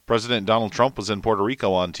President Donald Trump was in Puerto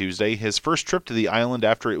Rico on Tuesday, his first trip to the island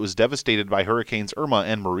after it was devastated by Hurricanes Irma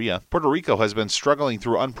and Maria. Puerto Rico has been struggling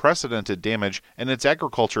through unprecedented damage, and its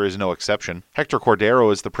agriculture is no exception. Hector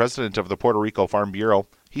Cordero is the president of the Puerto Rico Farm Bureau.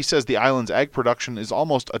 He says the island's ag production is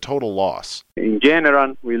almost a total loss. In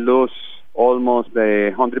general, we lose almost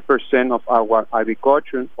 100% of our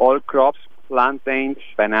agriculture. All crops, plantains,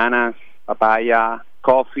 bananas, papaya,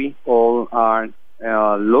 coffee, all are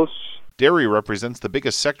lost. Dairy represents the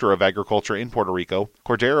biggest sector of agriculture in Puerto Rico.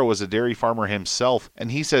 Cordero is a dairy farmer himself,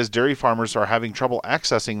 and he says dairy farmers are having trouble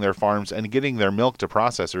accessing their farms and getting their milk to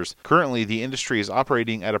processors. Currently, the industry is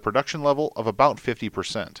operating at a production level of about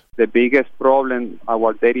 50%. The biggest problem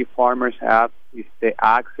our dairy farmers have is the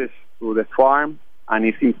access to the farm, and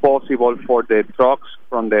it's impossible for the trucks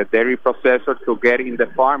from the dairy processor to get in the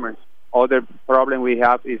farmers. Other problem we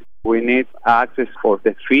have is we need access for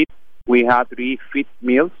the feed. We have 3 feed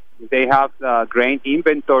mills. They have the grain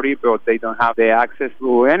inventory, but they don't have the access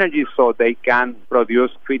to energy so they can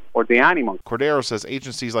produce feed for the animals. Cordero says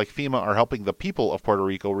agencies like FEMA are helping the people of Puerto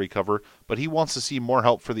Rico recover, but he wants to see more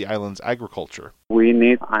help for the island's agriculture. We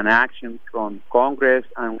need an action from Congress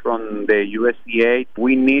and from the USDA.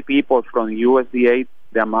 We need people from USDA.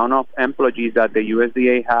 The amount of employees that the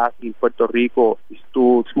USDA has in Puerto Rico is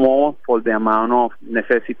too small for the amount of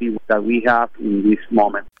necessity that we have in this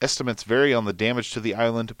moment. Estimates vary on the damage to the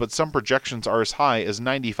island, but some projections are as high as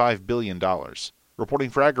 $95 billion. Reporting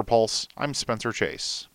for AgriPulse, I'm Spencer Chase.